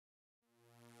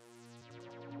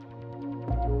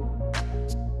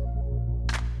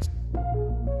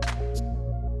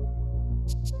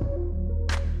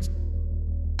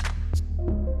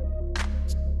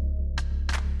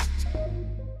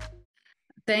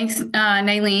Thanks,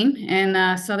 Naline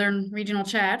and Southern Regional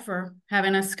Chat for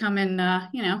having us come and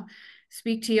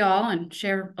speak to y'all and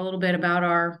share a little bit about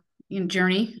our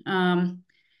journey. I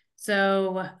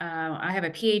have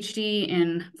a PhD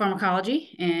in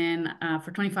pharmacology, and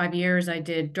for 25 years I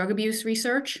did drug abuse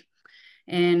research.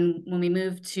 And when we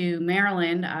moved to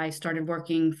Maryland, I started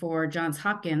working for Johns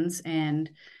Hopkins, and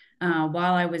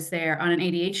while I was there on an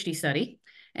ADHD study.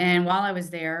 And while I was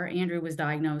there, Andrew was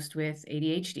diagnosed with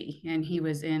ADHD, and he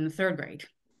was in third grade.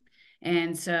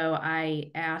 And so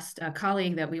I asked a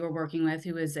colleague that we were working with,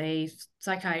 who was a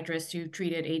psychiatrist who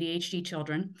treated ADHD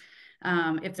children,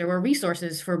 if there were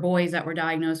resources for boys that were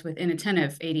diagnosed with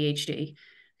inattentive ADHD,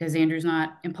 because Andrew's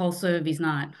not impulsive, he's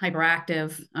not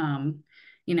hyperactive.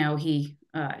 He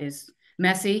is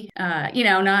messy,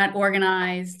 not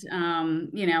organized,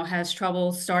 has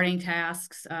trouble starting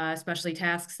tasks, especially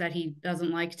tasks that he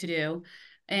doesn't like to do.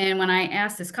 And when I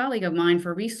asked this colleague of mine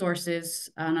for resources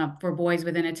for boys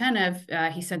with inattentive,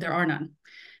 he said there are none.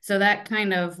 So that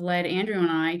kind of led Andrew and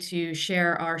I to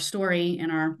share our story in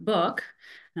our book,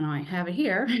 and I have it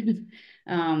here.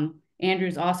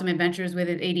 Andrew's Awesome Adventures with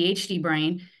His ADHD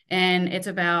Brain, and it's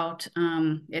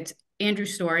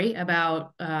Andrew's story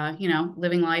about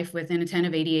living life with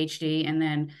inattentive ADHD, and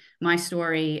then my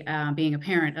story being a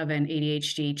parent of an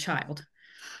ADHD child.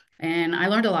 And I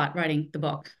learned a lot writing the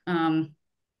book.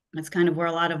 That's kind of where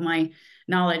a lot of my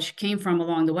knowledge came from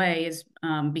along the way, is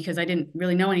because I didn't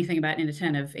really know anything about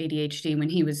inattentive ADHD when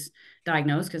he was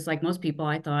diagnosed. Because like most people,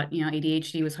 I thought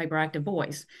ADHD was hyperactive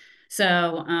boys.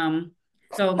 So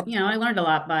I learned a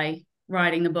lot by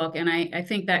writing the book, and I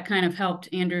think that kind of helped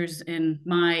Andrew's and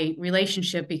my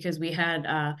relationship, because we had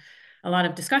a lot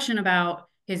of discussion about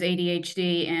his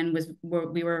ADHD, and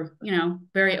we were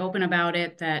very open about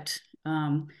it, that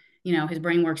his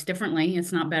brain works differently.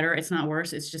 It's not better, it's not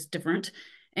worse, it's just different.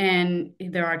 And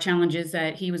there are challenges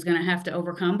that he was going to have to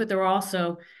overcome, but there were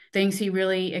also things he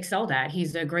really excelled at.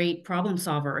 He's a great problem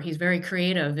solver. He's very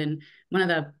creative. And one of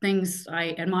the things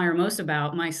I admire most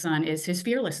about my son is his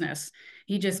fearlessness.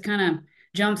 He just kind of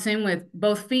jumps in with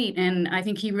both feet. And I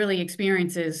think he really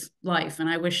experiences life. And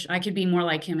I wish I could be more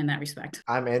like him in that respect.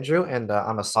 I'm Andrew, and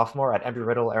I'm a sophomore at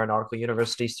Embry-Riddle Aeronautical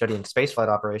University studying spaceflight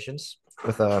operations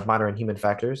with a minor in human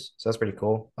factors. So that's pretty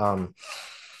cool.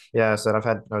 Yeah, so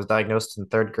I was diagnosed in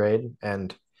third grade,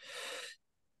 and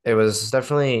it was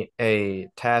definitely a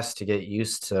task to get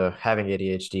used to having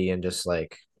ADHD and just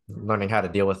like learning how to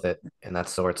deal with it and that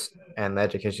sorts. And the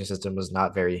education system was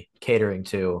not very catering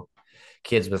to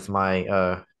kids with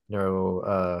my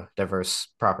neuro diverse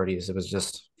properties. It was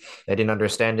just they didn't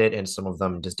understand it, and some of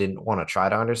them just didn't want to try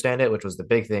to understand it, which was the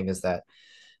big thing. Is that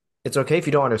it's okay if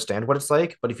you don't understand what it's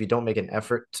like, but if you don't make an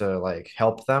effort to like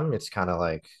help them, it's kind of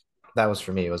like that was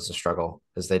for me. It was a struggle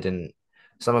because they didn't.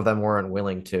 Some of them weren't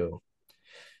willing to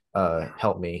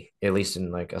help me, at least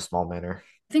in like a small manner.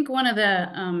 I think one of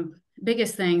the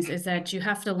biggest things is that you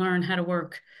have to learn how to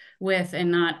work with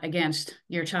and not against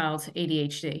your child's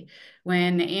ADHD.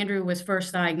 When Andrew was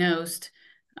first diagnosed,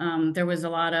 there was a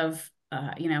lot of,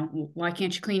 why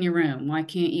can't you clean your room? Why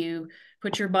can't you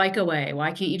put your bike away?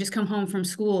 Why can't you just come home from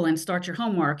school and start your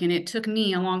homework? And it took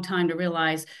me a long time to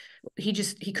realize he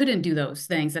couldn't do those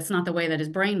things. That's not the way that his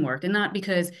brain worked. And not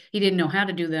because he didn't know how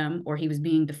to do them or he was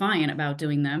being defiant about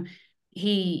doing them.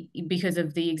 Because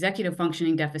of the executive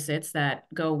functioning deficits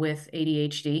that go with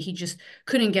ADHD, he just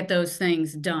couldn't get those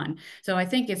things done. So I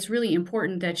think it's really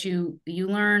important that you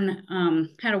learn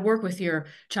how to work with your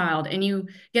child, and you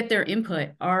get their input.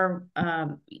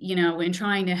 In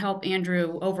trying to help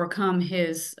Andrew overcome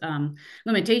his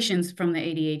limitations from the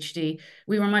ADHD,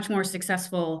 we were much more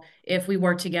successful if we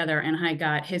worked together and I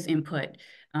got his input,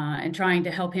 and trying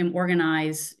to help him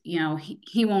organize.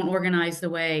 He won't organize the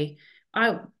way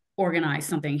I organize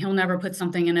something. He'll never put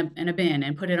something in a bin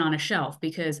and put it on a shelf,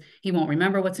 because he won't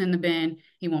remember what's in the bin.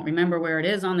 He won't remember where it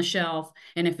is on the shelf.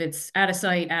 And if it's out of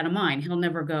sight, out of mind, he'll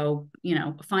never go,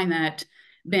 find that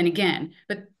bin again.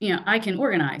 But I can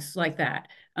organize like that.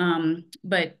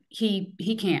 But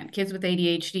he can't. Kids with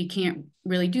ADHD can't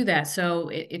really do that. So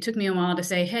it took me a while to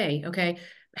say, hey, okay,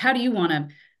 how do you want to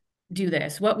do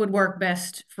this? What would work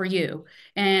best for you?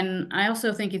 And I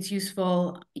also think it's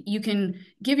useful. You can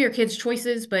give your kids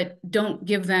choices, but don't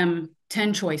give them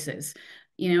 10 choices.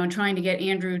 And trying to get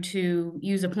Andrew to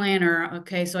use a planner.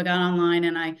 Okay, so I got online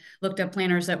and I looked up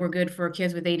planners that were good for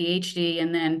kids with ADHD,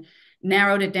 and then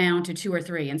narrowed it down to two or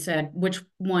three and said, which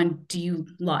one do you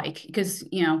like? Because,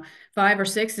 five or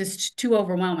six is too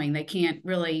overwhelming. They can't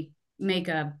really make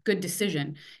a good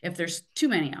decision if there's too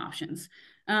many options.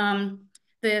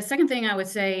 The second thing I would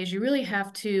say is you really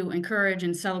have to encourage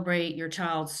and celebrate your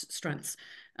child's strengths.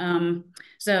 Um,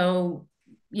 so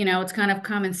it's kind of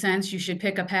common sense. You should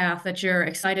pick a path that you're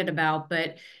excited about.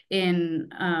 But in,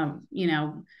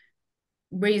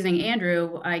 raising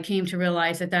Andrew, I came to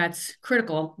realize that that's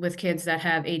critical with kids that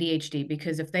have ADHD,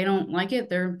 because if they don't like it,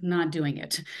 they're not doing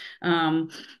it. Um,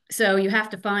 so you have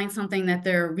to find something that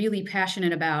they're really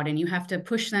passionate about, and you have to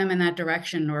push them in that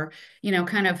direction, or,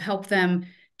 kind of help them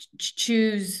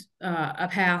choose a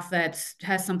path that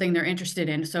has something they're interested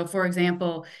in. So, for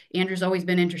example, Andrew's always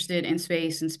been interested in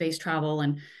space and space travel,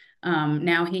 and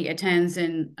now he attends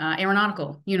an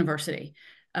aeronautical university.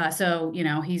 So,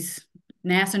 he's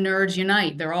NASA nerds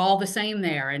unite. They're all the same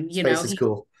there. And, Space is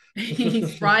cool.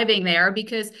 he's thriving there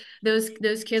because those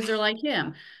kids are like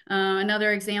him.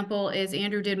 Another example is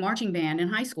Andrew did marching band in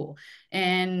high school.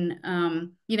 And,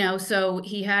 so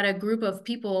he had a group of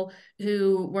people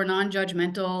who were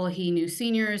non-judgmental. He knew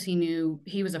seniors.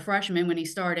 He was a freshman when he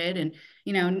started, and,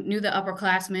 knew the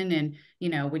upperclassmen, and,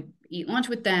 would eat lunch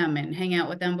with them and hang out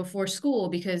with them before school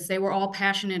because they were all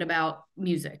passionate about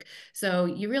music. So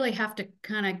you really have to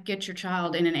kind of get your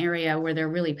child in an area where they're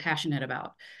really passionate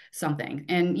about something,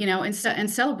 and, and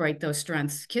celebrate those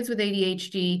strengths. Kids with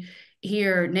ADHD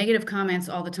hear negative comments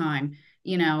all the time,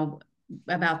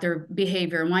 about their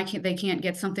behavior, and why they can't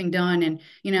get something done, and,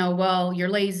 well, you're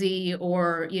lazy,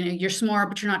 or, you're smart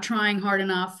but you're not trying hard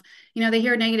enough. They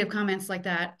hear negative comments like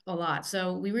that a lot.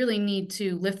 So we really need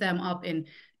to lift them up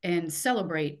and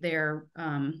celebrate their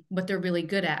what they're really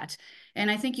good at.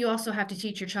 And I think you also have to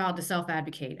teach your child to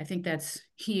self-advocate. I think that's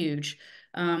huge.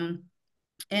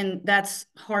 And that's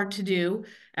hard to do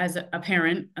as a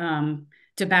parent,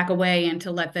 to back away and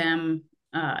to let them,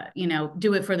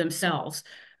 do it for themselves.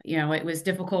 It was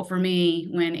difficult for me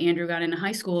when Andrew got into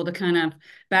high school to kind of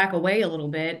back away a little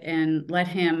bit and let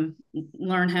him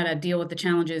learn how to deal with the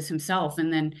challenges himself.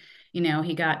 And then,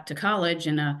 he got to college,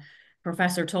 and a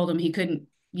professor told him he couldn't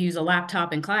use a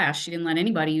laptop in class. She didn't let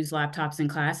anybody use laptops in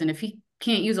class. And if he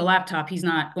can't use a laptop, he's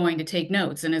not going to take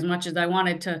notes. And as much as I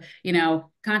wanted to,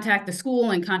 contact the school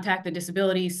and contact the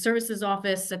disability services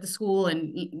office at the school,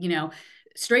 and,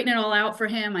 straighten it all out for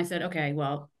him, I said, okay,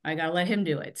 well, I got to let him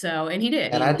do it. So, and he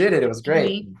did. And I did it. It was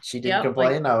great. Me, She didn't yep,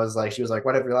 like, complain. She was like,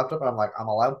 "What, have your laptop?" I'm like, "I'm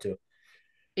allowed to."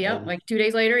 yep, And like 2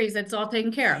 days later, he said it's all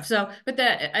taken care of. So, but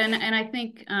that, and I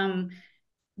think,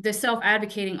 the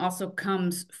self-advocating also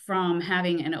comes from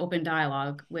having an open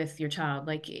dialogue with your child.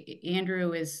 Like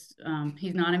Andrew is,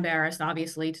 he's not embarrassed,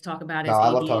 obviously, to talk about no, his I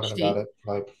love talking about ADHD. it.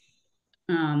 Like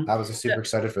Um, I was so, super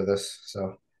excited for this.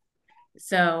 So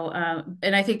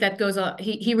and I think that goes,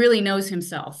 he really knows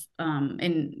himself,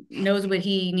 and knows what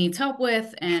he needs help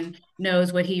with, and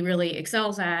knows what he really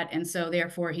excels at. And so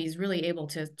therefore he's really able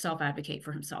to self-advocate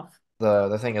for himself.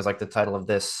 the thing is, like, the title of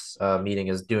this meeting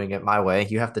is "Doing It My Way."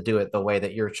 You have to do it the way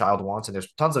that your child wants, and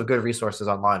there's tons of good resources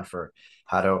online for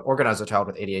how to organize a child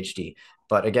with ADHD.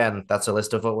 But again, that's a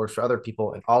list of what works for other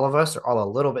people, and all of us are all a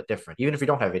little bit different. Even if we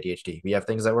don't have ADHD, we have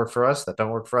things that work for us that don't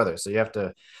work for others. So you have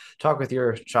to talk with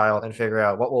your child and figure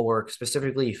out what will work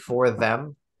specifically for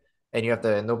them. And you have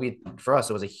to, and there'll be, for us,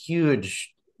 it was a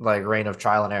huge like reign of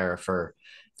trial and error for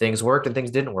things worked and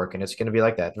things didn't work. And it's going to be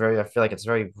like that. I feel like it's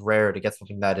very rare to get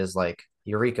something that is like,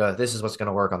 Eureka, this is what's going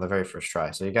to work on the very first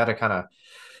try. So you got to kind of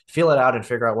feel it out and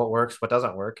figure out what works, what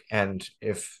doesn't work. And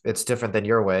if it's different than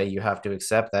your way, you have to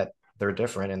accept that they're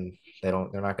different, and they're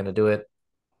not going to do it.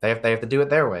 They have to do it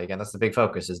their way. Again, that's the big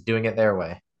focus, is doing it their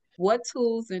way. What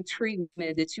tools and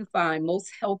treatment did you find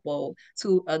most helpful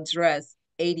to address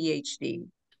ADHD?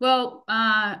 Well,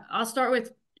 I'll start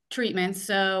with treatment.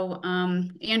 So,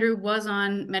 Andrew was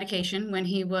on medication when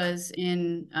he was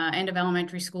in end of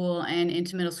elementary school and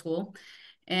into middle school.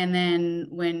 And then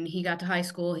when he got to high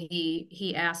school,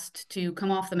 he asked to come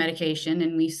off the medication,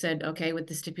 and we said, okay, with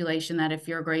the stipulation that if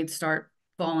your grades start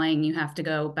falling, you have to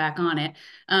go back on it.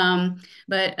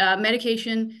 But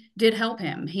medication did help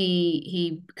him.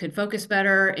 He could focus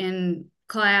better in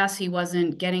class. He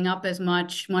wasn't getting up as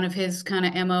much. One of his kind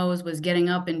of MOs was getting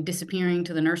up and disappearing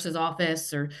to the nurse's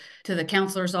office or to the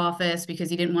counselor's office because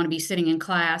he didn't want to be sitting in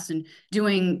class and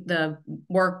doing the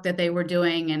work that they were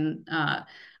doing. And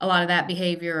a lot of that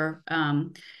behavior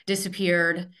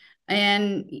disappeared.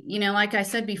 And, like I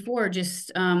said before,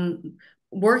 just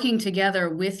working together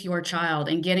with your child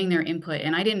and getting their input.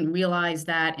 And I didn't realize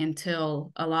that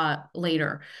until a lot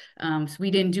later. So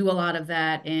we didn't do a lot of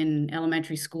that in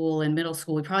elementary school and middle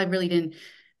school. We probably really didn't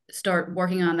start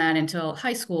working on that until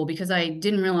high school because I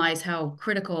didn't realize how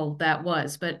critical that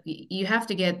was. But you have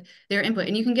to get their input,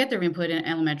 and you can get their input in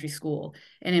elementary school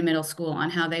and in middle school on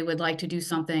how they would like to do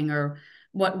something or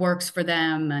what works for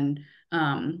them. And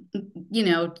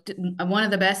one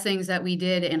of the best things that we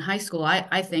did in high school,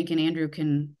 I think, and Andrew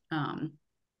can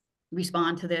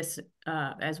respond to this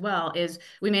as well, is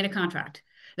we made a contract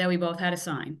that we both had to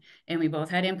sign, and we both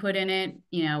had input in it.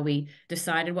 We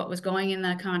decided what was going in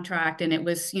the contract, and it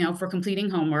was, for completing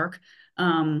homework.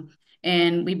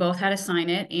 And we both had to sign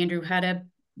it. Andrew had to,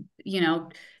 you know,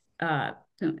 uh,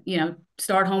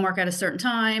 start homework at a certain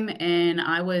time, and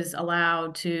I was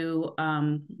allowed to,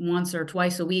 once or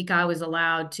twice a week, I was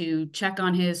allowed to check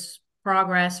on his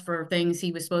progress for things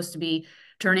he was supposed to be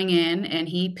turning in, and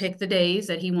he picked the days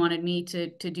that he wanted me to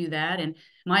do that. And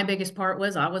my biggest part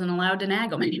was I wasn't allowed to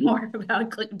nag him anymore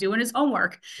about doing his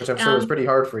homework, which I'm sure was pretty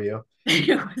hard for you.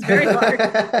 It was very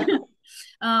hard.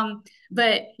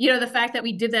 But the fact that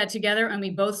we did that together and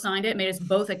we both signed it made us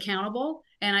both accountable,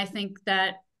 and I think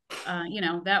that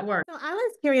that worked. So I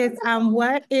was curious,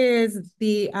 what is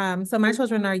the so my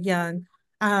children are young,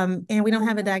 and we don't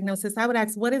have a diagnosis. I would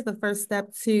ask, what is the first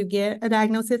step to get a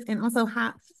diagnosis, and also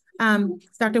how,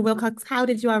 Dr. Wilcox, how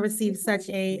did you all receive such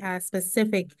a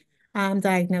specific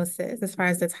diagnosis as far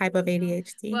as the type of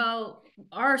ADHD? Well,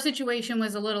 our situation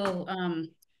was a little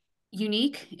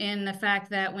unique in the fact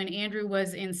that when Andrew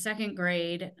was in second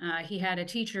grade, he had a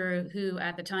teacher who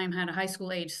at the time had a high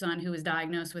school age son who was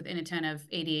diagnosed with inattentive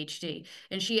ADHD.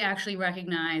 And she actually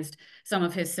recognized some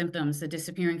of his symptoms: the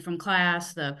disappearing from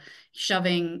class, the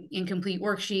shoving incomplete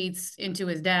worksheets into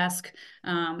his desk.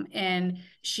 And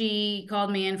she called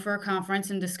me in for a conference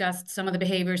and discussed some of the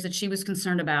behaviors that she was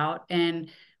concerned about. And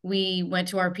we went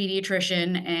to our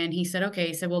pediatrician, and he said, okay,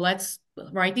 he said, well, let's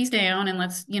write these down, and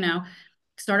let's,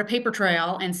 start a paper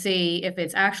trail and see if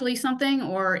it's actually something,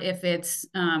 or if it's,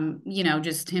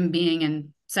 just him being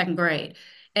in second grade.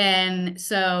 And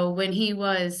so when he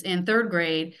was in third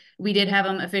grade, we did have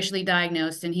him officially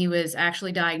diagnosed, and he was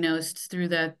actually diagnosed through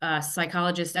the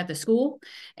psychologist at the school.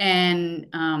 And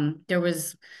there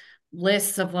was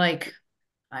lists of I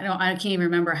can't even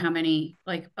remember how many,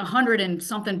 100 and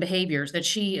something behaviors that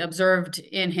she observed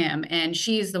in him. And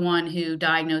she's the one who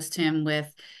diagnosed him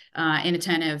with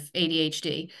inattentive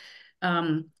ADHD.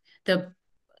 The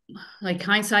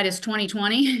hindsight is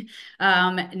 2020.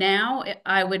 Now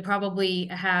I would probably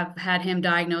have had him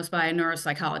diagnosed by a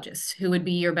neuropsychologist, who would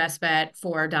be your best bet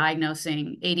for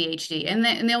diagnosing ADHD.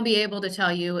 And they'll be able to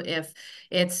tell you if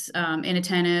it's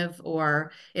inattentive,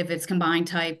 or if it's combined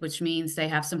type, which means they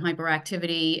have some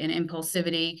hyperactivity and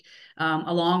impulsivity,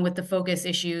 along with the focus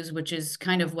issues, which is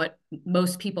kind of what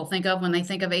most people think of when they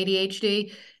think of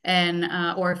ADHD. And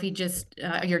or if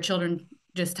your children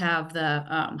just have the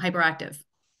hyperactive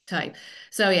type.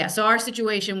 So yeah, so our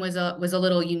situation was a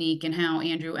little unique in how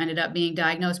Andrew ended up being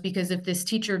diagnosed, because if this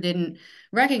teacher didn't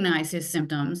recognize his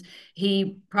symptoms,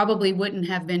 he probably wouldn't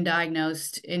have been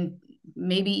diagnosed in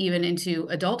maybe even into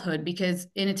adulthood, because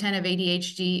inattentive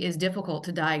ADHD is difficult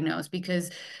to diagnose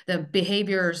because the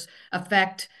behaviors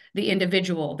affect the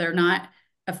individual. They're not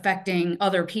affecting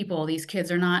other people. These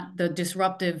kids are not the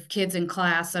disruptive kids in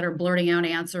class that are blurting out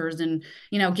answers and,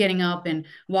 getting up and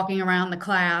walking around the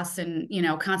class and,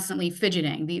 constantly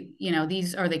fidgeting.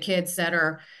 These are the kids that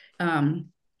are,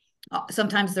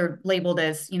 sometimes they're labeled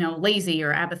as, lazy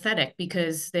or apathetic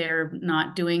because they're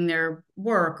not doing their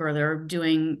work, or they're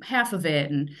doing half of it.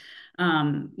 And,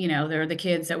 they're the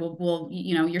kids that will,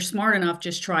 you're smart enough,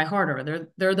 just try harder.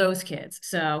 They're those kids.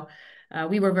 So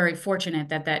we were very fortunate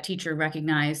that teacher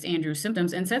recognized Andrew's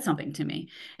symptoms and said something to me.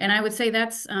 And I would say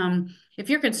that's, if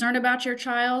you're concerned about your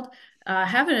child,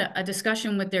 have a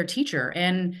discussion with their teacher.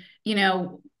 And,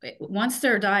 once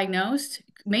they're diagnosed,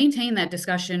 maintain that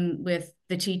discussion with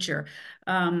the teacher.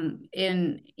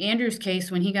 In Andrew's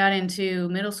case, when he got into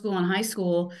middle school and high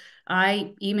school,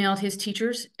 I emailed his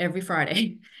teachers every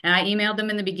Friday. And I emailed them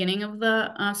in the beginning of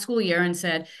the school year and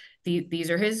said, these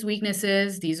are his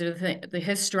weaknesses. These are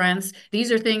his strengths.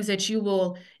 These are things that you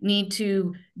will need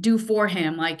to do for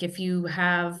him. Like if you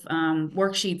have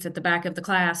worksheets at the back of the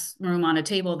classroom on a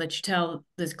table that you tell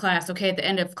this class, okay, at the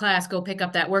end of class, go pick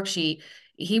up that worksheet.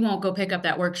 He won't go pick up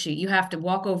that worksheet. You have to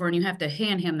walk over and you have to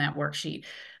hand him that worksheet.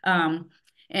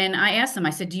 And I asked him, I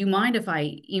said, do you mind if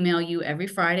I email you every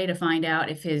Friday to find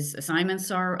out if his assignments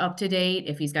are up to date,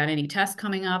 if he's got any tests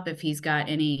coming up, if he's got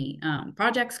any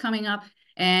projects coming up?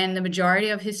 And the majority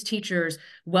of his teachers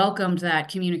welcomed that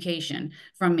communication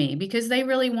from me, because they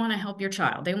really want to help your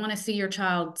child. They want to see your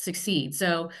child succeed.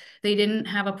 So they didn't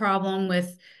have a problem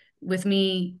with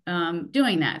me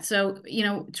doing that. So,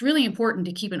 it's really important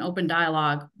to keep an open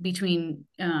dialogue between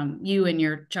you and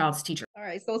your child's teacher. All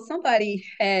right. So somebody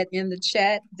had in the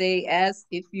chat, they asked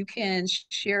if you can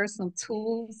share some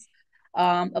tools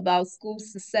about school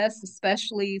success,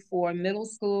 especially for middle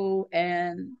school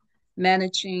and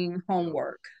managing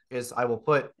homework. Is I will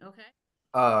put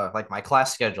Okay. my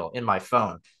class schedule in my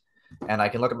phone. and I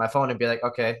can look at my phone and be like,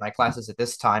 okay, my class is at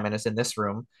this time and it's in this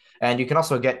room. And you can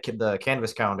also get the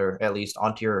Canvas calendar at least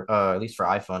onto your at least for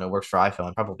iPhone. It works for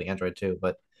iPhone, probably Android too.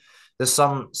 But there's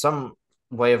some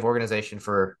way of organization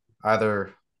for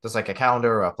either just like a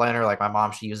calendar or a planner. Like my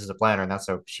mom, she uses a planner, and that's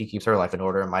how she keeps her life in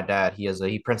order. And my dad,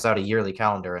 he prints out a yearly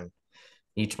calendar and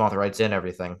each month writes in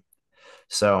everything.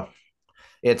 So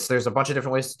there's a bunch of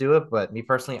different ways to do it, but me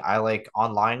personally, I like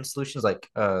online solutions like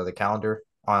the calendar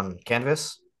on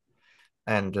Canvas,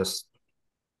 and just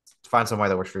find some way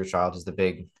that works for your child is the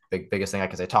biggest thing I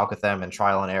can say. Talk with them and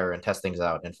trial and error and test things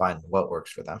out and find what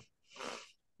works for them.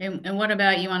 And what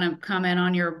about, you want to comment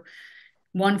on your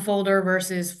one folder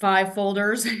versus 5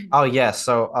 folders? Oh yeah,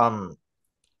 so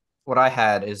what I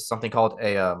had is something called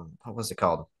a what was it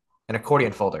called? An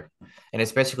accordion folder. And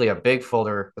it's basically a big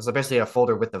folder. It's basically a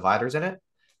folder with dividers in it.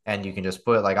 And you can just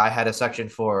put, like, I had a section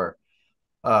for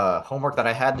homework that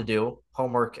I had to do,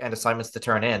 homework and assignments to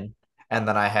turn in, and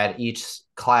then I had each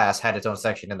class had its own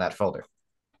section in that folder.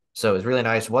 So it was really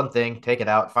nice. One thing, take it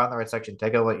out, find the right section,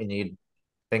 take out what you need.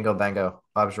 Bingo, bango,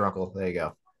 Bob's your uncle. There you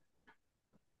go.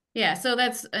 Yeah, so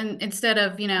that's, and instead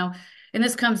of, and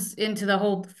this comes into the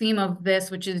whole theme of this,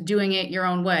 which is doing it your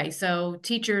own way. So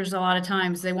teachers, a lot of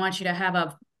times, they want you to have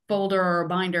a folder or a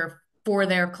binder for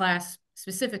their class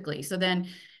specifically. So then,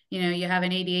 you have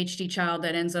an ADHD child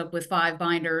that ends up with 5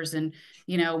 binders, and,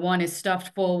 one is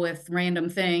stuffed full with random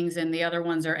things and the other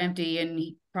ones are empty, and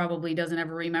he probably doesn't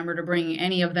ever remember to bring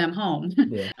any of them home.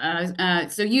 Yeah.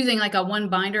 So using like a one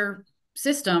binder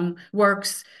system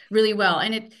works really well.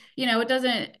 And it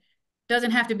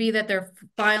doesn't have to be that they're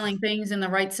filing things in the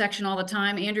right section all the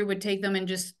time. Andrew would take them and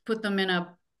just put them in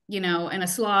a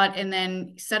slot, and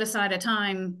then set aside a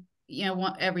time,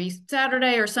 every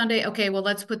Saturday or Sunday. Okay, well,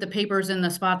 let's put the papers in the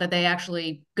spot that they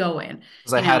actually go in.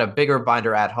 Because I had a bigger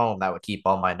binder at home that would keep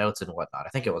all my notes and whatnot. I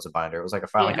think it was a binder. It was like a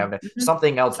filing cabinet. Mm-hmm.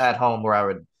 Something else at home where I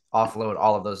would offload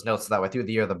all of those notes, so that way through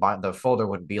the year the folder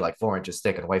wouldn't be like 4 inches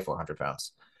thick and weigh 400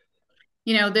 pounds.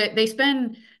 They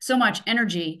spend so much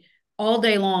energy all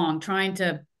day long trying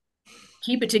to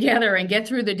keep it together and get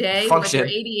through the day with their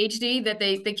ADHD, that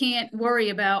they can't worry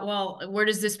about, well, where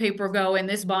does this paper go in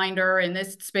this binder in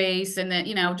this space, and then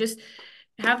just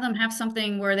have them have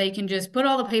something where they can just put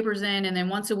all the papers in, and then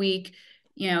once a week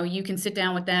you can sit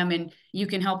down with them and you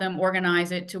can help them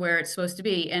organize it to where it's supposed to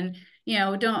be. And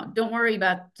don't worry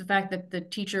about the fact that the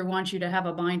teacher wants you to have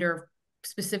a binder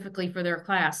specifically for their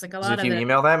class. Like a lot if of you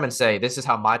email them and say, this is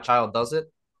how my child does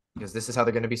it, because this is how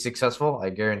they're going to be successful, I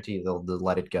guarantee they'll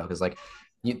let it go. Because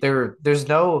there's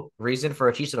no reason for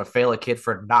a teacher to fail a kid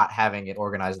for not having it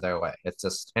organized their way. It's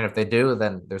just, and if they do,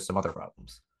 then there's some other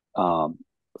problems.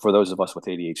 For those of us with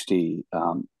ADHD,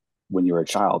 when you're a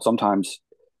child, sometimes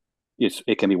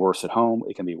it can be worse at home,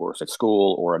 it can be worse at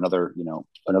school or another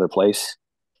place.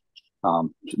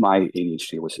 My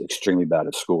ADHD was extremely bad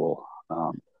at school,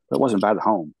 but it wasn't bad at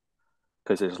home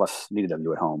because there's less needed of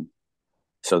you at home.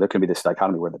 So there can be this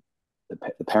dichotomy where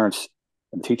the parents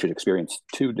and the teachers experience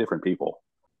 2 different people.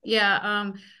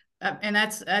 Yeah, and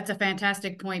that's a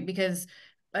fantastic point, because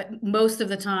most of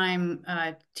the time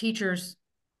teachers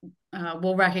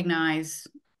will recognize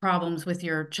problems with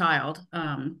your child,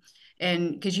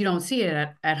 and because you don't see it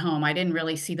at home. I didn't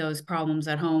really see those problems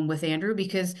at home with Andrew,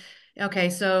 because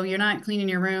okay, so you're not cleaning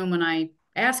your room when I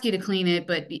ask you to clean it,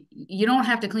 but you don't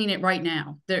have to clean it right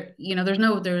now.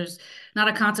 There's not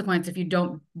a consequence if you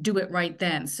don't do it right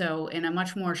then. So in a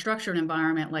much more structured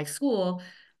environment like school,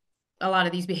 a lot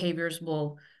of these behaviors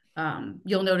you'll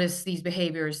notice these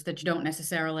behaviors that you don't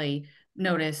necessarily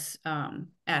notice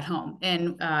at home.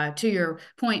 And to your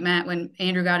point, Matt, when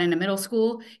Andrew got into middle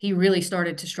school, he really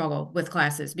started to struggle with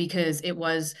classes, because it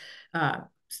was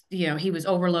he was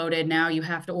overloaded. Now you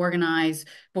have to organize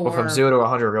for from 0 to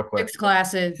 100 real quick. 6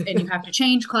 classes, and you have to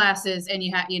change classes, and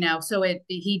so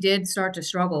he did start to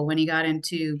struggle when he got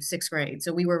into 6th grade.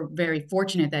 So we were very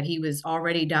fortunate that he was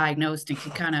already diagnosed and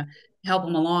could kind of help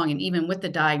him along. And even with the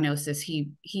diagnosis,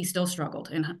 he still struggled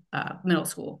in middle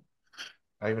school.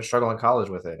 I even struggle in college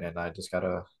with it, and I just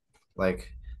gotta,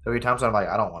 like, there'll be times I'm like,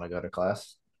 I don't want to go to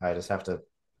class. I just have to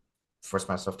force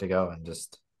myself to go and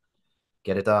just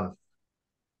get it done.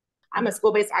 I'm a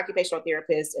school-based occupational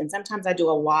therapist, and sometimes I do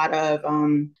a lot of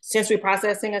sensory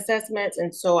processing assessments.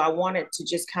 And so I wanted to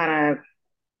just kind of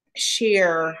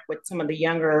share with some of the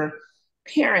younger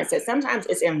parents that sometimes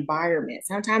it's environment.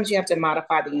 Sometimes you have to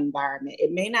modify the environment.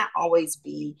 It may not always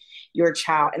be your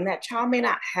child, and that child may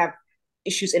not have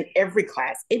issues in every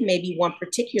class. It may be one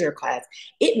particular class.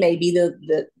 It may be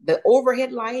the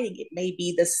overhead lighting. It may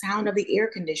be the sound of the air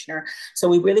conditioner. So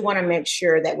we really want to make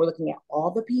sure that we're looking at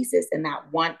all the pieces and not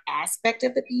one aspect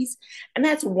of the piece. And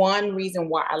that's one reason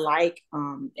why I like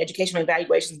educational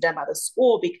evaluations done by the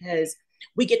school, because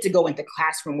we get to go into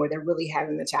classroom where they're really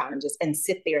having the challenges and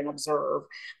sit there and observe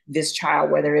this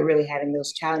child where they're really having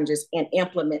those challenges and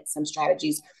implement some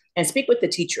strategies and speak with the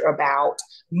teacher about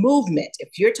movement.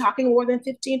 If you're talking more than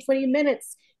 15, 20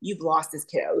 minutes, you've lost this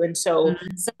kiddo. And so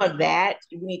some of that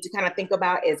we need to kind of think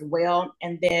about as well.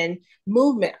 And then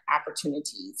movement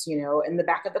opportunities, you know, in the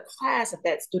back of the class, if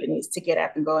that student needs to get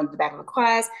up and go into the back of the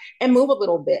class and move a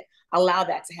little bit, allow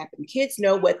that to happen. Kids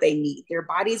know what they need. Their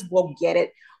bodies will get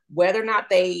it, whether or not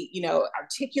they, you know,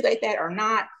 articulate that or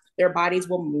not. Their bodies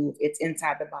will move. It's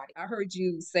inside the body. I heard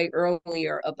you say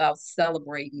earlier about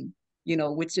celebrating, you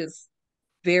know, which is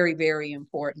very, very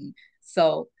important.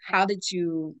 So how did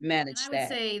you manage that? I would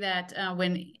say that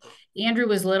when Andrew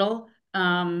was little,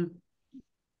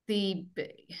 it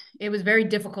was very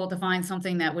difficult to find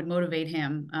something that would motivate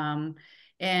him.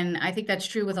 And I think that's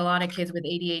true with a lot of kids with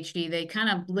ADHD. They kind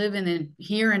of live in the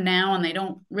here and now, and they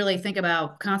don't really think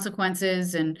about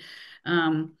consequences. And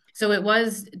so it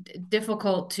was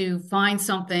difficult to find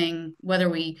something, whether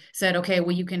we said, okay,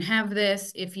 well, you can have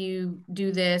this if you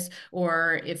do this,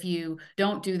 or if you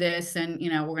don't do this, and,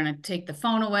 you know, we're going to take the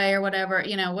phone away or whatever,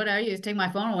 you know, whatever, you just take my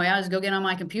phone away. I'll just go get on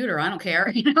my computer. I don't care,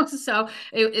 you know? So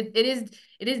it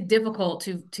is difficult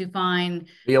to find.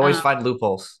 We always find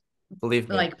loopholes. Believe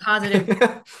me. Like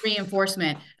positive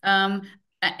reinforcement. But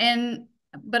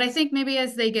I think maybe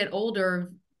as they get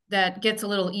older, that gets a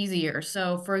little easier.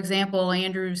 So for example,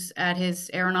 Andrew's at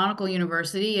his aeronautical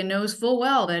university and knows full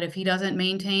well that if he doesn't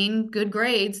maintain good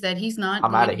grades, that he's not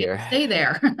I'm going out to of here. stay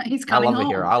there. He's coming home. I love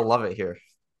it here. I love it here.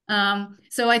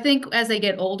 So I think as they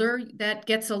get older, that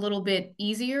gets a little bit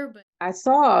easier. But I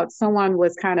saw someone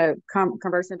was kind of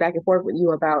conversing back and forth with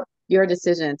you about your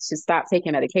decision to stop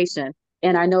taking medication.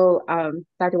 And I know,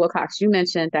 Dr. Wilcox, you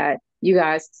mentioned that you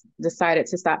guys decided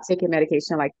to stop taking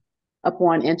medication like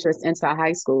upon interest into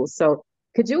high school. So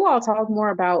could you all talk more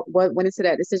about what went into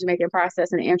that decision-making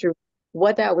process? And Andrew,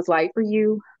 what that was like for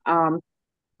you,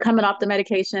 coming off the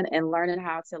medication and learning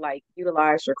how to like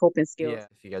utilize your coping skills? Yeah,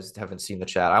 if you guys haven't seen the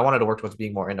chat, I wanted to work towards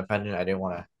being more independent. I didn't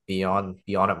want to be on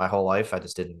it my whole life. I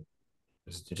just didn't,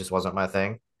 it just wasn't my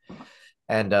thing.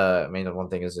 And I mean, the one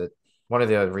thing is that one of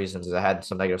the other reasons is I had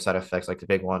some negative side effects, like the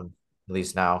big one, at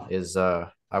least now, is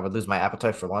I would lose my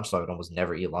appetite for lunch, so I would almost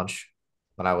never eat lunch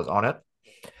when I was on it.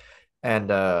 And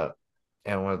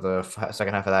one of the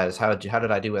second half of that is how did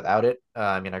I do without it?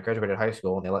 I mean, I graduated high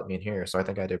school and they let me in here, so I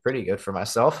think I did pretty good for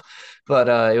myself. But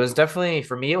it was definitely,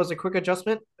 for me, it was a quick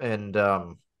adjustment, and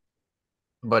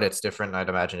but it's different. I'd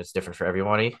imagine it's different for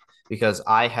everybody because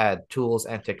I had tools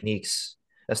and techniques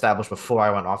established before I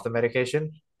went off the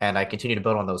medication. And I continued to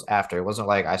build on those after. It wasn't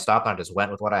like I stopped and I just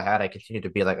went with what I had. I continued to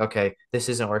be like, okay, this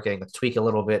isn't working. Let's tweak a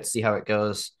little bit, see how it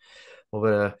goes. A little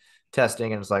bit of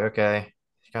testing. And it's like, okay,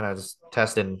 kind of just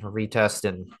test and retest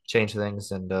and change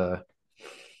things. And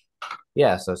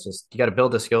yeah, so it's just, you got to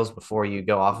build the skills before you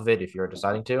go off of it if you're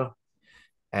deciding to.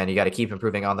 And you got to keep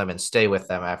improving on them and stay with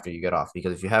them after you get off.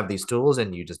 Because if you have these tools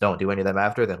and you just don't do any of them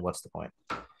after, then what's the point?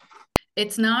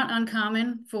 It's not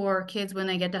uncommon for kids when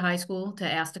they get to high school to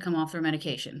ask to come off their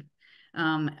medication.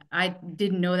 I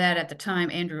didn't know that at the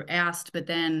time Andrew asked, but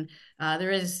then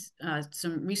there is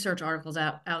some research articles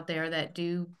out there that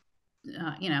do,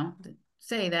 you know,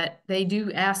 say that they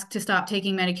do ask to stop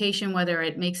taking medication, whether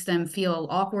it makes them feel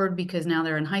awkward because now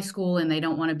they're in high school and they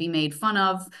don't want to be made fun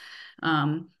of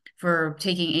for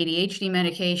taking ADHD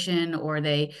medication, or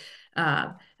they,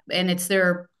 and it's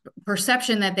their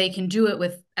perception that they can do it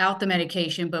without the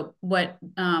medication. But what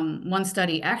one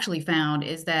study actually found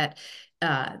is that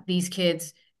these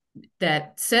kids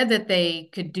that said that they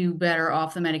could do better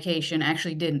off the medication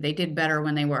actually didn't. They did better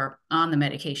when they were on the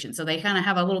medication. So they kind of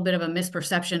have a little bit of a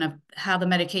misperception of how the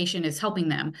medication is helping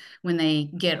them when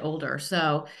they get older.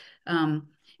 So,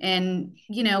 and,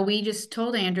 you know, we just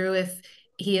told Andrew if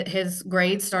his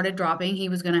grades started dropping, he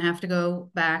was going to have to go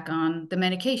back on the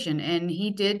medication. And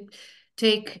he did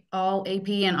take all AP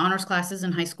and honors classes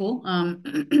in high school.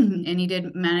 And he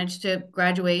did manage to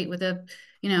graduate with a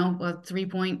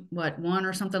 3.1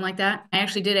 or something like that. I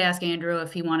actually did ask Andrew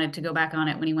if he wanted to go back on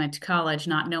it when he went to college,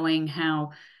 not knowing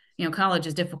how, college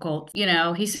is difficult.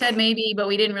 He said maybe, but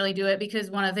we didn't really do it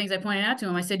because one of the things I pointed out to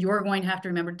him, I said, you're going to have to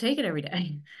remember to take it every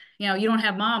day. You don't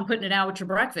have mom putting it out with your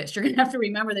breakfast. You're going to have to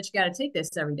remember that you got to take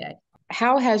this every day.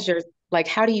 How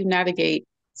do you navigate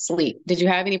sleep? Did you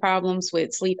have any problems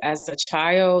with sleep as a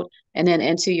child and then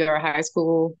into your high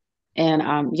school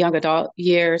and young adult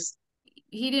years?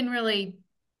 He didn't really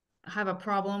have a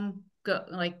problem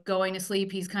going to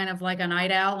sleep. He's kind of like a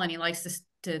night owl, and he likes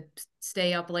to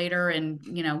stay up later and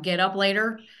get up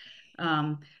later.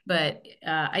 But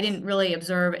I didn't really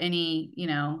observe any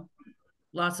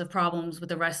lots of problems with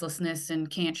the restlessness and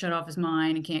can't shut off his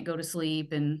mind and can't go to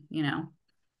sleep. And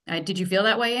did you feel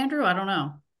that way, Andrew? I don't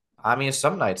know. I mean,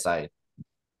 some nights I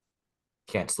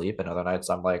can't sleep, and other nights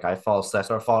I'm like, I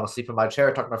start falling asleep in my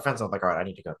chair, talking to my friends. I'm like, all right, I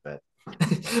need to go to bed.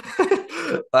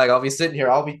 Like, I'll be sitting here,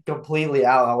 I'll be completely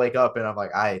out. I'll wake up and I'm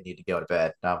like, I need to go to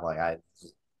bed. And I'm like,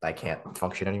 I can't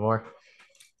function anymore.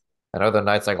 And other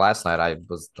nights, like last night, I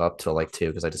was up till like 2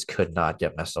 because I just could not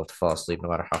get myself to fall asleep no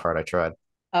matter how hard I tried.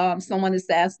 Someone is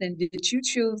asking, did you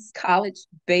choose college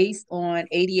based on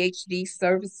ADHD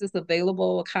services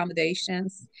available,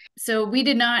 accommodations? So we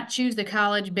did not choose the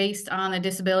college based on the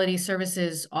disability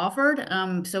services offered.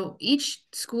 So each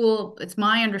school, it's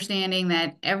my understanding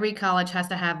that every college has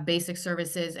to have basic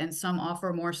services and some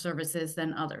offer more services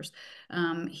than others.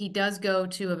 He does go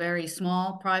to a very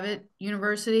small private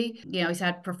university. He's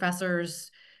had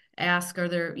professors ask, what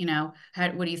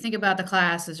do you think about the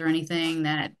class? Is there anything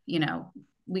that,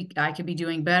 I could be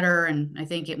doing better? And I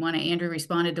think Andrew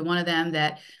responded to one of them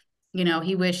that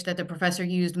he wished that the professor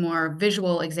used more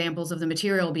visual examples of the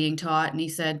material being taught. And he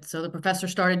said, so the professor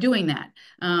started doing that.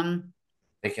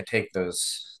 They can take the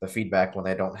feedback when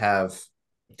they don't have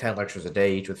 10 lectures a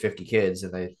day, each with 50 kids,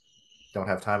 and they don't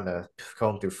have time to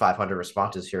comb through 500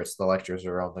 responses. Here, it's the lectures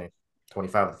are only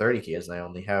 25 to 30 kids, and they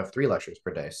only have 3 lectures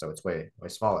per day. So it's way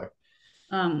smaller.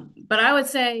 But I would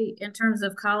say in terms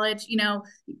of college,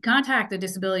 contact the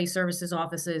disability services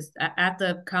offices at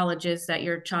the colleges that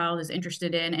your child is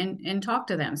interested in and talk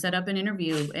to them, set up an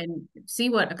interview and see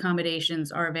what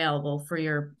accommodations are available for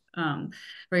your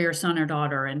son or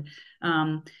daughter. And,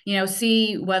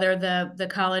 see whether the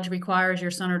college requires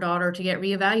your son or daughter to get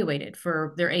reevaluated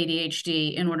for their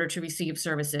ADHD in order to receive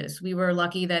services. We were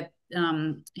lucky that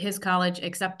his college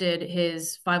accepted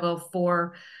his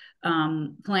 504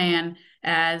 plan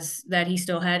as that he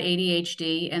still had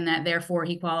ADHD and that therefore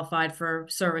he qualified for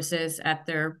services at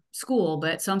their school.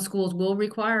 But some schools will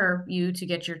require you to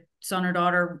get your son or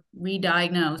daughter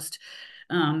re-diagnosed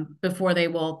before they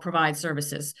will provide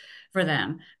services for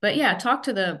them. But yeah, talk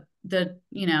to the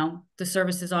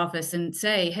services office and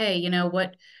say, hey,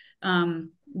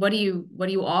 what do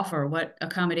you offer? What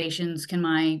accommodations can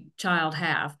my child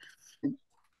have?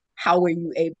 How were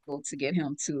you able to get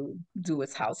him to do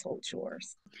his household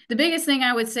chores? The biggest thing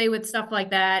I would say with stuff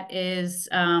like that is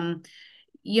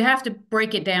you have to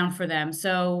break it down for them.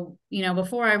 So,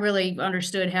 before I really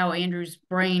understood how Andrew's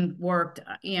brain worked,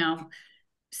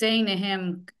 saying to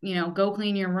him, go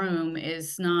clean your room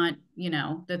is not,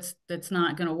 that's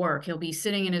not going to work. He'll be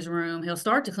sitting in his room. He'll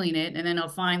start to clean it and then he'll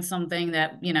find something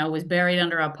that, was buried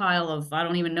under a pile of, I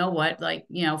don't even know what,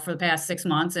 for the past 6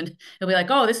 months. And he'll be like,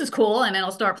 oh, this is cool. And then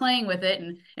he'll start playing with it.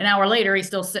 And an hour later, he's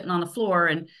still sitting on the floor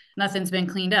and nothing's been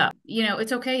cleaned up.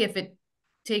 It's okay if it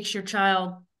takes your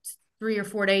child 3 or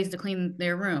 4 days to clean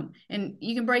their room. And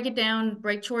you can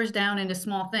break chores down into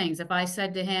small things. If I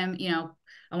said to him,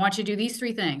 I want you to do these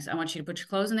 3 things. I want you to put your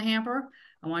clothes in the hamper.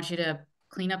 I want you to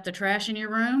clean up the trash in your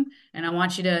room. And I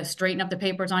want you to straighten up the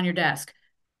papers on your desk.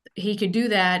 He could do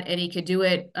that, and he could do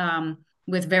it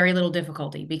with very little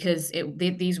difficulty because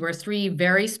these were 3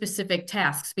 very specific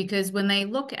tasks. Because when they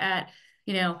look at,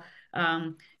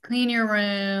 clean your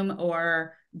room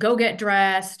or go get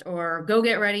dressed or go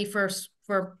get ready for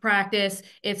practice,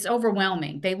 it's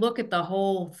overwhelming. They look at the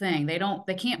whole thing. They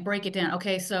can't break it down.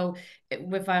 Okay, so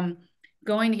if I'm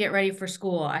going to get ready for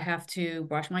school, I have to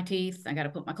brush my teeth, I got to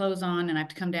put my clothes on, and I have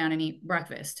to come down and eat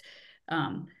breakfast.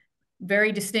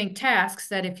 Very distinct tasks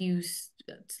that if you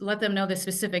let them know the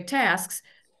specific tasks,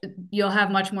 you'll have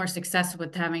much more success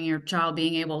with having your child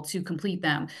being able to complete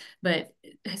them. But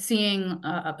seeing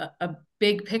a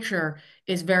big picture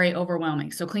is very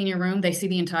overwhelming. So clean your room, they see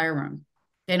the entire room.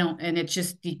 They don't, and it's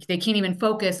just, they can't even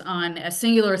focus on a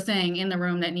singular thing in the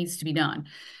room that needs to be done.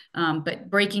 But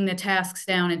breaking the tasks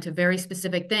down into very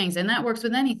specific things, and that works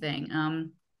with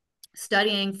anything.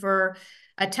 Studying for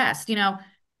a test,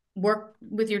 work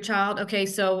with your child. Okay,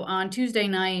 so on Tuesday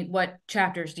night, what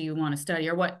chapters do you want to study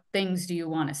or what things do you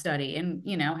want to study? And,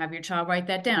 have your child write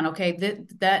that down. Okay,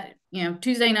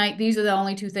 Tuesday night, these are the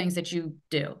only 2 things that you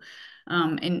do.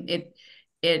 And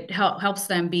it helps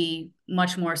them be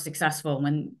much more successful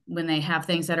when they have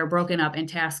things that are broken up and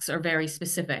tasks are very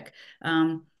specific.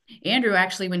 Andrew,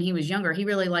 actually, when he was younger, he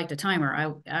really liked a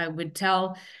timer. I would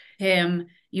tell him,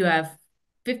 you have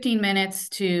 15 minutes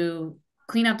to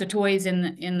clean up the toys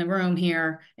in the room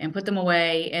here and put them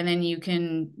away, and then you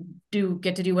can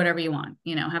get to do whatever you want,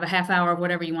 have a half hour of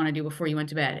whatever you want to do before you went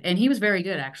to bed. And he was very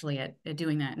good actually at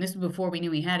doing that. And this was before we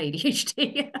knew he had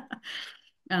ADHD.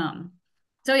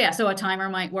 So a timer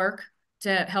might work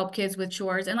to help kids with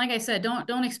chores. And like I said,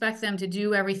 don't expect them to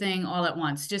do everything all at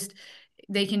once. Just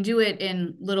they can do it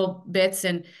in little bits,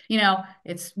 and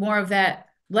it's more of that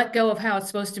let go of how it's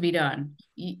supposed to be done.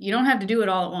 You don't have to do it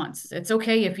all at once. It's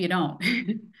okay if you don't.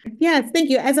 Yes, thank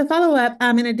you. As a follow-up,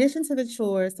 in addition to the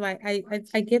chores, so I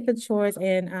get the chores,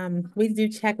 and we do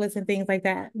checklists and things like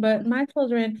that. But my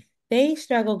children, they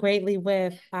struggle greatly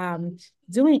with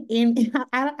doing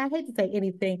I hate to say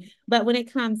anything, but when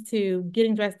it comes to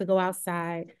getting dressed to go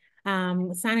outside,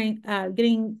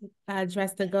 getting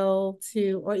dressed to go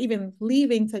to, or even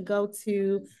leaving to go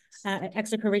to an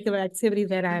extracurricular activity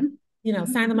that I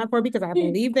sign them up for because I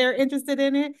believe they're interested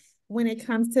in it. When it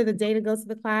comes to the day to go to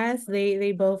the class,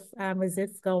 they both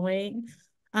resist going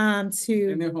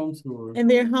to and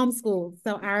they're homeschooled.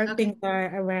 So our things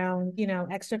are around,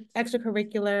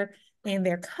 extracurricular and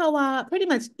their co-op, pretty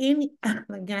much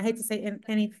again, I hate to say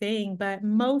anything, but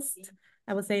most,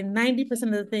 I would say 90%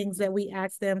 of the things that we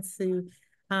ask them to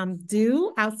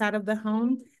do outside of the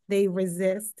home, they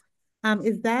resist.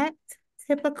 Is that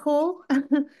typical?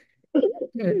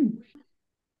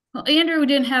 Well, Andrew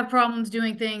didn't have problems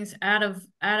doing things out of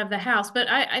the house, but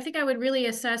I think I would really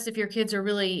assess if your kids are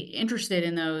really interested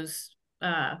in those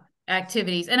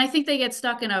activities. And I think they get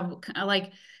stuck in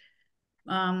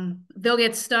they'll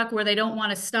get stuck where they don't want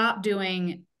to stop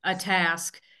doing a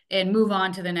task and move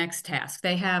on to the next task.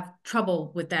 They have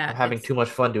trouble with that. I'm having too much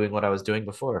fun doing what I was doing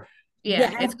before.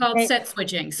 Yeah, it's called set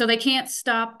switching. So they can't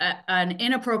stop an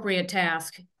inappropriate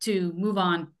task to move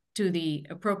on to the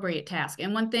appropriate task.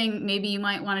 And one thing maybe you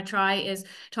might want to try is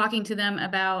talking to them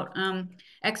about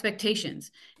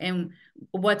expectations and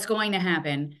what's going to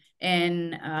happen.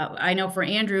 And I know for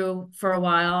Andrew, for a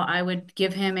while, I would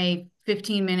give him a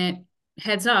 15-minute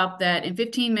heads up that in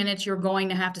 15 minutes, you're going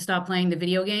to have to stop playing the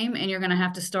video game and you're going to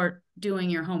have to start doing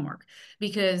your homework,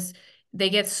 because they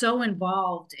get so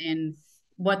involved in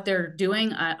what they're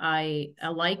doing, a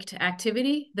liked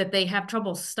activity, that they have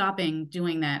trouble stopping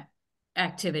doing that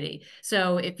activity.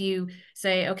 So if you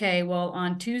say, okay, well,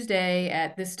 on Tuesday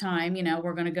at this time,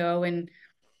 we're going to go and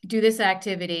do this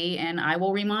activity, and I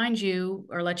will remind you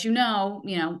or let you know,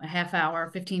 a half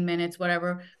hour, 15 minutes,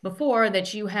 whatever, before,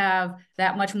 that you have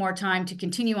that much more time to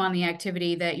continue on the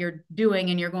activity that you're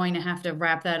doing, and you're going to have to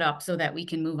wrap that up so that we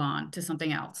can move on to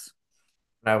something else.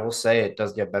 And I will say it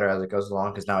does get better as it goes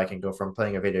along, because now I can go from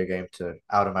playing a video game to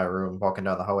out of my room, walking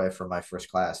down the hallway from my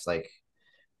first class, like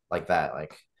that.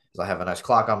 Like, I have a nice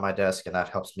clock on my desk, and that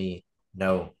helps me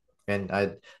know. And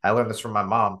I learned this from my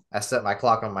mom. I set my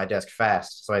clock on my desk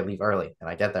fast, so I leave early and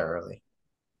I get there early.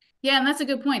 Yeah, and that's a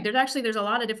good point. There's a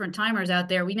lot of different timers out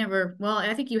there.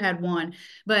 I think you had one,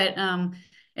 but and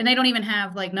they don't even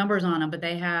have like numbers on them, but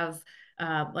they have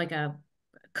like a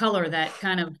color that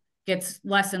kind of gets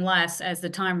less and less as the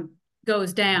time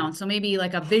goes down. So maybe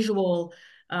like a visual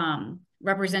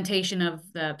representation of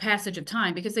the passage of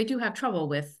time, because they do have trouble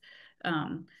with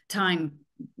time,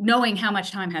 knowing how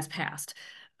much time has passed.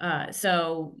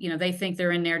 So, they think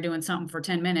they're in there doing something for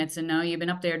 10 minutes, and no, you've been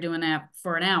up there doing that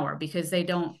for an hour, because they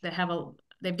have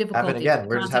difficulty. Again,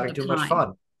 we're just having too much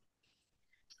fun.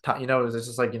 It's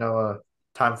just like,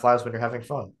 time flies when you're having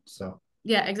fun. So.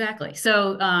 Yeah, exactly.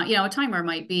 So, a timer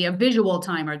might be a visual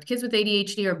timer. The kids with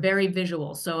ADHD are very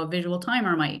visual. So a visual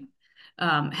timer might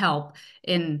help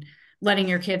in letting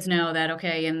your kids know that,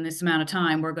 okay, in this amount of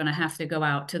time, we're going to have to go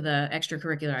out to the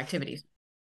extracurricular activities.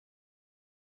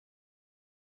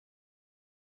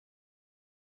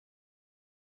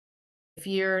 If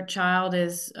your child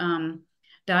is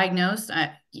diagnosed,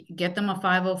 get them a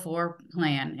 504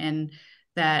 plan, and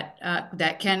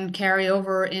that can carry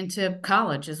over into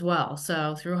college as well.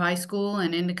 So through high school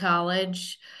and into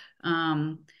college,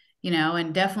 and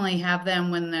definitely have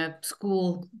them, when the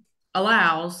school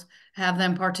allows, have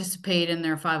them participate in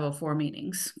their 504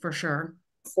 meetings for sure.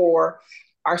 For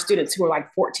our students who are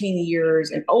like 14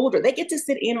 years and older, they get to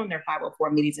sit in on their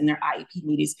 504 meetings and their IEP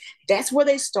meetings. That's where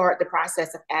they start the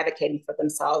process of advocating for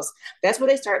themselves. That's where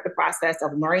they start the process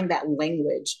of learning that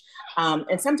language.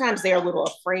 And sometimes they're a little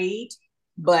afraid,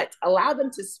 but allow them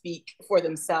to speak for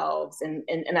themselves and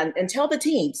tell the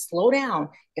team, slow down.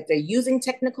 If they're using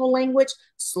technical language,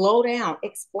 slow down,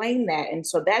 explain that. And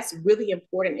so that's really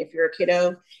important. If your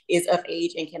kiddo is of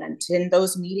age and can attend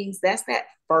those meetings, that's that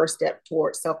first step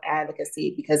towards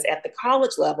self-advocacy, because at the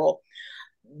college level,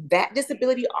 that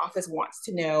disability office wants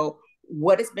to know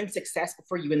what has been successful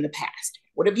for you in the past.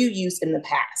 What have you used in the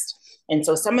past? And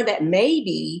so some of that may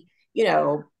be,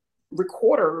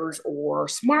 recorders or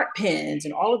smart pens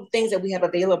and all of the things that we have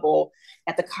available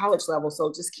at the college level.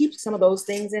 So just keep some of those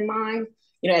things in mind,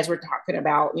 as we're talking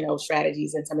about,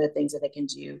 strategies and some of the things that they can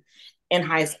do in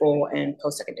high school and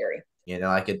post-secondary.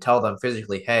 I could tell them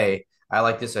physically, hey, I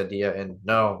like this idea, and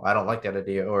no, I don't like that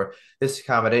idea, or this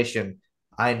combination,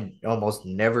 I almost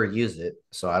never use it,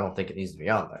 so I don't think it needs to be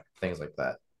on there. Things like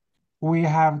that. We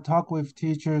have talked with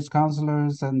teachers,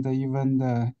 counselors, and even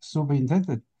the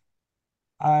superintendent.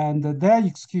 And their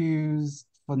excuse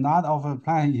for not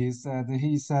applying is that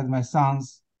he said my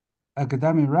son's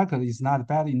academic record is not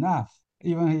bad enough.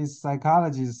 Even his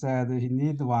psychologist said he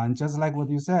needs one, just like what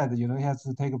you said, he has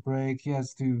to take a break, he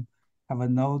has to have a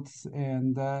note.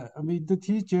 And the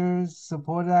teachers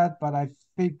support that, but I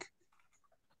think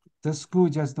the school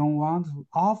just don't want to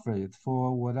offer it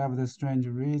for whatever the strange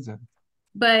reason.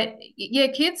 But yeah,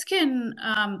 kids can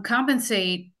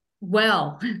compensate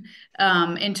well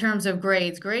in terms of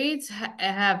grades. Grades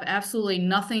have absolutely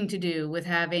nothing to do with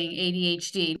having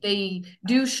ADHD. They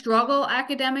do struggle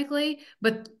academically,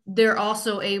 but they're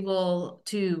also able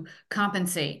to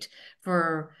compensate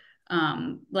for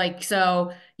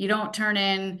so you don't turn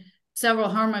in several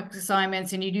homework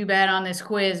assignments and you do bad on this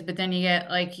quiz, but then you get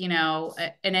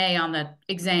an A on the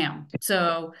exam.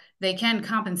 So they can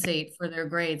compensate for their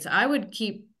grades. I would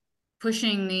keep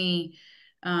pushing the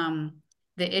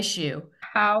issue.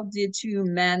 How did you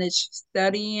manage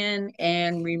studying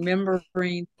and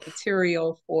remembering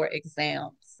material for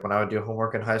exams? When I would do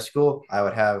homework in high school, I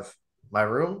would have my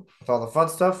room with all the fun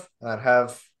stuff, and I'd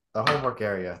have the homework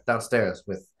area downstairs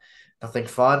with nothing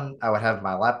fun. I would have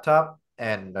my laptop,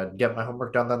 and I'd get my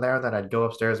homework done there, and then I'd go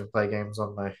upstairs and play games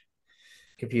on my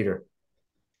computer.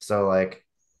 So and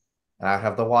I'd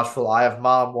have the watchful eye of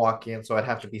mom walk in, so I'd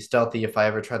have to be stealthy if I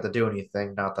ever tried to do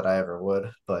anything. Not that I ever would,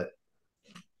 but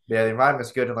yeah, the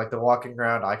environment's good, and the walking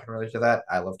around, I can relate to that.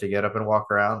 I love to get up and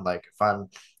walk around. If I'm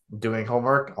doing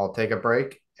homework, I'll take a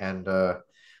break, and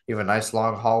we have a nice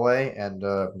long hallway, and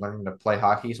learning to play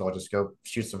hockey, so I'll just go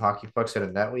shoot some hockey pucks at a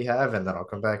net we have, and then I'll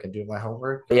come back and do my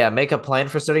homework. But yeah, make a plan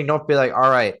for studying. Don't be like, all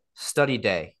right, study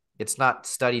day. It's not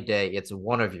study day. It's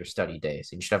one of your study days.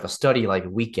 And you should have a study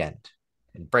weekend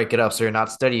and break it up so you're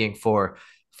not studying for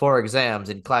 4 exams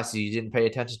in classes you didn't pay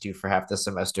attention to for half the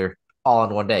semester all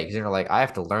in one day. Because you're like, I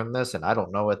have to learn this, and I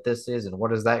don't know what this is, and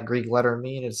what does that Greek letter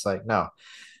mean? It's like, no,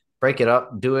 break it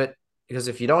up, do it. Because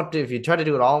if you try to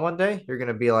do it all in one day, you're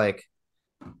gonna be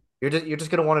you're just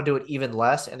gonna want to do it even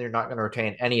less, and you're not gonna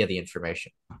retain any of the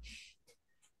information.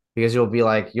 Because you'll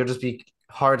just be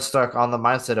hard stuck on the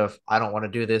mindset of, I don't want to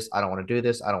do this, I don't want to do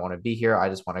this, I don't want to be here, I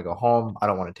just want to go home, I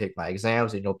don't want to take my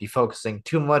exams, and you'll be focusing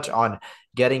too much on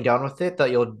getting done with it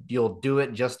that you'll do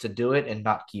it just to do it and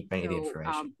not keep any of the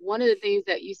information. One of the things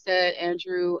that you said,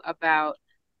 Andrew, about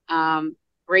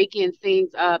breaking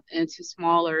things up into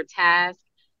smaller tasks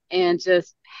and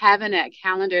just having that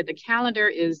calendar. The calendar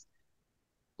is,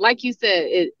 like you said,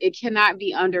 it cannot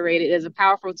be underrated. It's a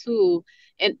powerful tool.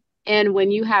 And when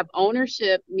you have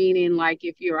ownership, meaning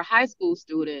if you're a high school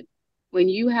student, when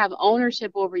you have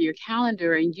ownership over your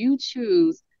calendar and you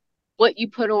choose what you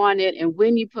put on it and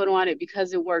when you put on it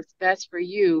because it works best for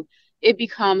you, it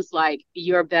becomes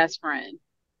your best friend.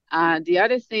 The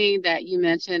other thing that you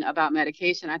mentioned about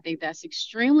medication, I think that's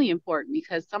extremely important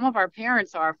because some of our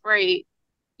parents are afraid,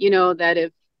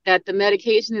 that the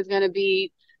medication is going to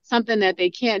be something that they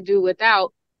can't do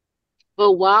without.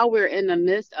 But while we're in the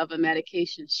midst of a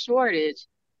medication shortage,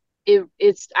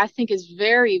 I think it's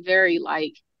very, very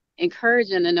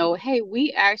encouraging to know, hey,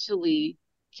 we actually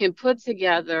can put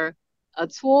together a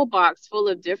toolbox full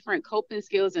of different coping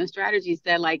skills and strategies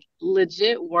that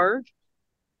legit work,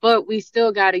 but we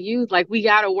still got to use, we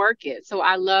got to work it. So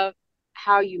I love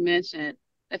how you mentioned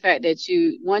the fact that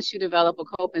once you develop a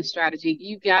coping strategy,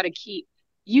 you got to keep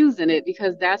using it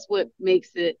because that's what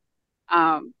makes it,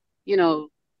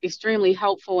 extremely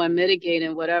helpful in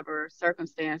mitigating whatever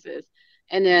circumstances.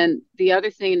 And then the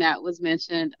other thing that was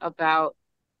mentioned about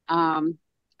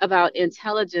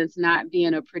intelligence not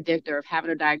being a predictor of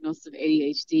having a diagnosis of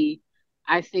ADHD,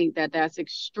 I think that that's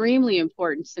extremely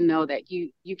important to know that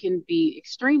you can be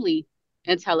extremely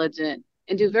intelligent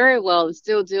and do very well and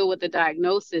still deal with the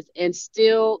diagnosis and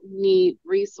still need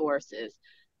resources.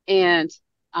 And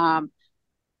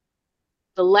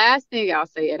the last thing I'll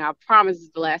say, and I promise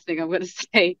it's the last thing I'm going to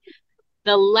say,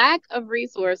 the lack of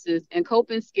resources and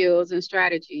coping skills and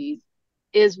strategies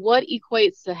is what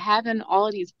equates to having all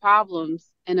of these problems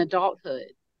in adulthood.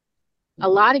 A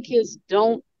lot of kids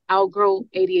don't outgrow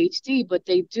ADHD, but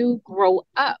they do grow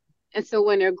up. And so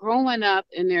when they're growing up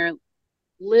and they're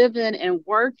living and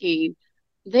working,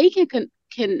 they can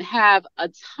can have a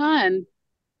ton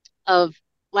of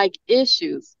like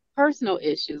issues, personal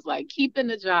issues, like keeping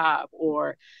a job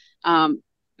or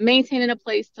maintaining a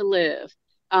place to live,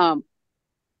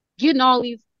 getting all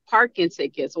these parking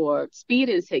tickets or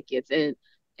speeding tickets,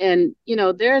 and you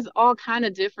know, there's all kind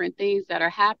of different things that are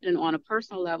happening on a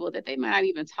personal level that they might not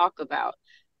even talk about.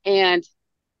 And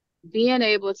being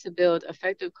able to build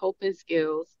effective coping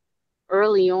skills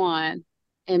early on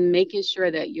and making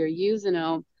sure that you're using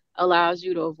them allows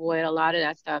you to avoid a lot of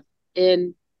that stuff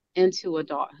into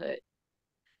adulthood.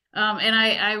 And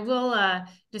I will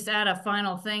just add a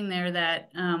final thing there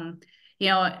that you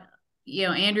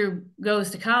know Andrew goes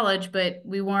to college, but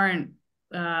we weren't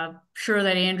sure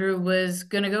that Andrew was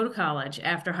going to go to college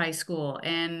after high school,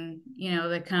 and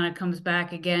that kind of comes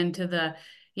back again to the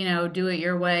do it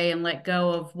your way and let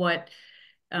go of what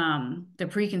the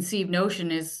preconceived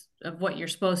notion is of what you're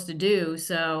supposed to do.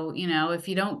 So if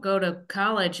you don't go to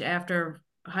college after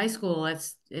high school,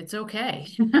 it's okay.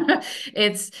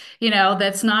 It's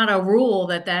that's not a rule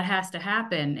that has to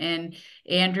happen. And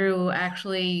Andrew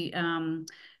actually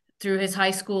through his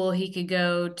high school he could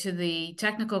go to the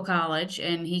technical college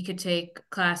and he could take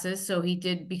classes, so he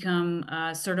did become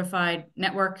a certified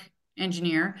network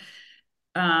engineer.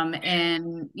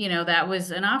 And that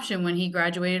was an option when he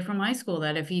graduated from high school,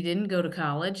 that if he didn't go to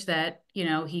college, that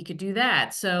he could do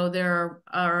that. So there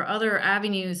are other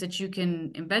avenues that you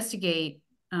can investigate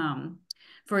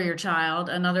for your child.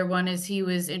 Another one is he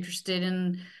was interested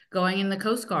in going in the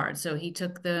Coast Guard, so he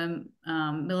took the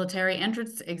military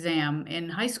entrance exam in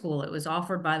high school. It was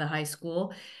offered by the high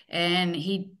school, and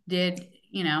he did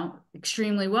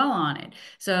extremely well on it.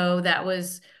 So that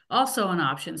was also an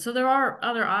option. So there are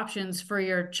other options for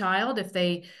your child if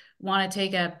they want to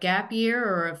take a gap year,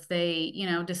 or if they,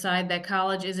 decide that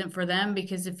college isn't for them,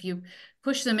 because if you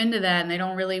push them into that and they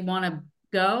don't really want to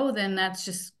go, then that's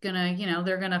just gonna,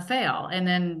 they're gonna fail. And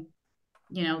then,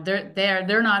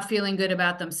 they're not feeling good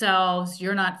about themselves.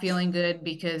 You're not feeling good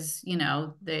because,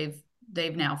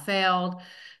 they've now failed.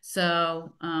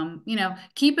 So,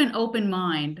 keep an open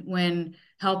mind when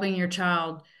helping your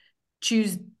child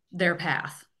choose their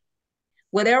path.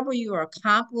 Whatever your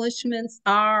accomplishments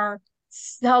are,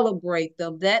 celebrate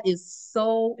them. That is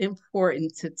so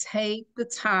important, to take the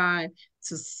time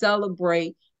to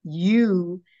celebrate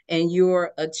you and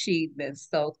your achievements.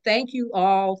 So thank you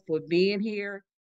all for being here.